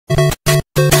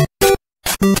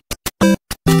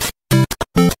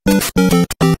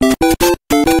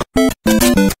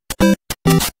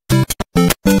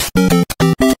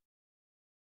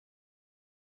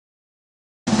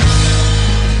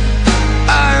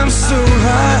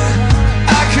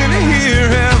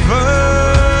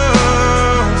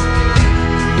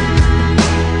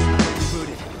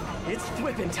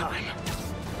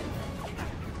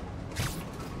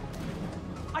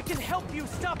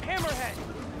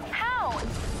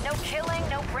No killing,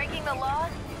 no breaking the law.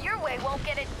 Your way won't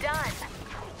get it done.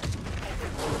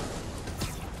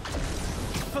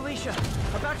 Felicia,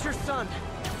 about your son.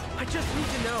 I just need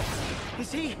to know. Is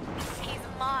he... He's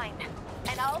mine,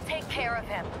 and I'll take care of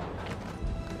him.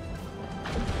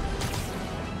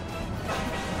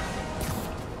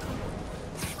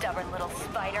 Stubborn little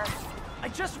spider. I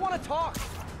just want to talk.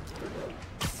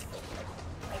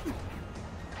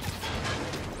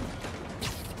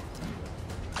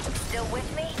 Still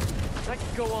with me? I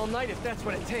could go all night if that's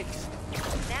what it takes.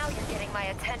 Now you're getting my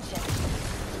attention.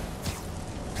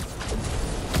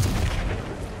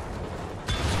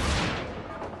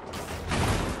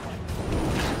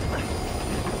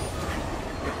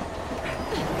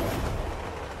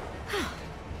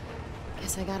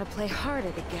 Guess I gotta play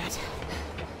harder to get.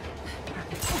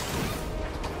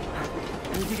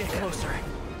 Need to get closer.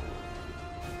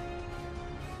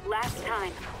 Last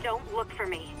time, don't look for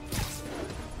me.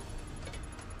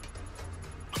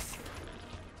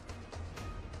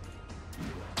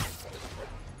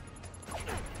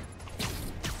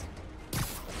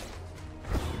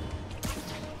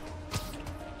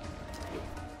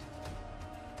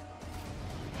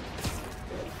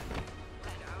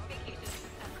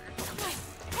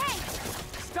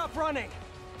 Stop running!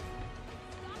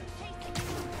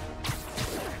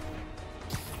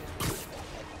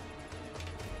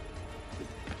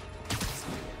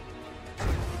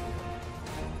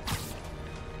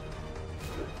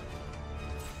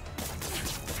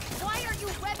 Why are you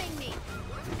webbing me?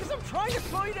 Because I'm trying to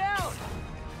slow you down!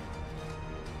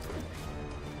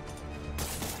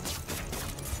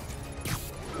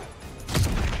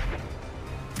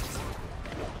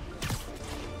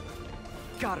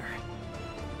 Got her.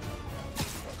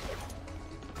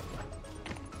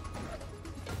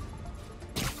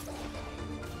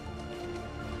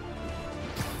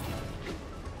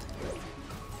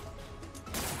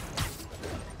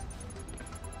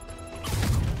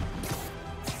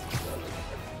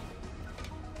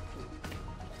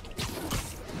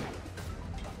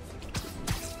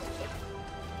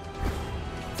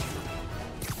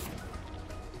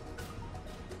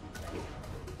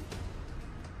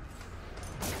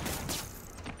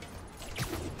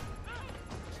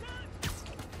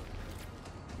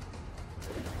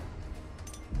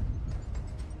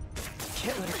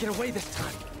 Can't let her get away this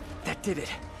time. That did it.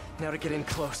 Now to get in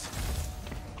close.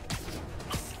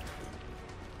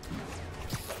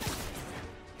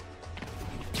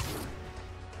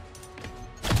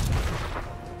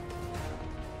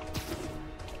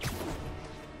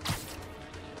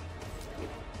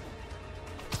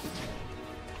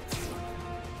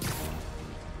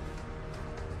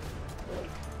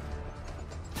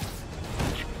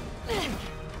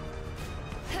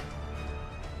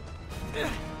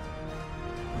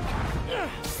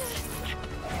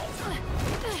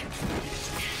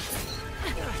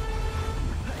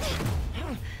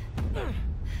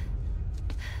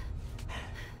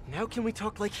 Now can we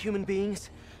talk like human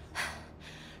beings?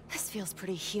 This feels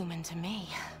pretty human to me.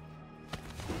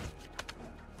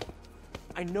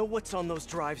 I know what's on those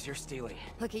drives you're stealing.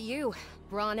 Look at you,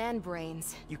 brawn and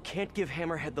brains. You can't give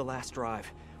Hammerhead the last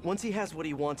drive. Once he has what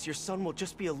he wants, your son will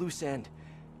just be a loose end.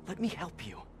 Let me help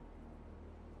you.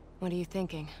 What are you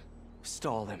thinking?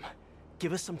 Stall him.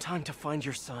 Give us some time to find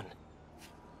your son.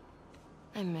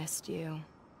 I missed you.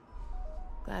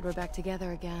 Glad we're back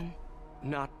together again.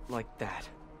 Not like that.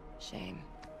 Shame.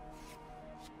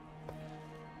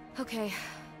 Okay.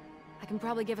 I can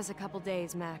probably give us a couple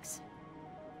days, max.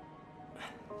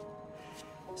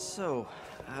 So,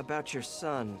 about your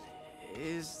son,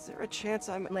 is there a chance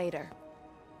I'm... Later.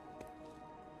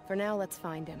 For now, let's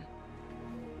find him.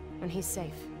 When he's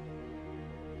safe,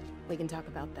 we can talk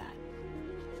about that.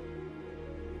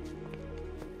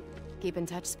 Keep in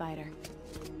touch, Spider.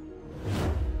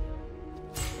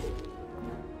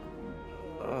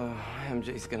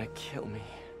 MJ's gonna kill me.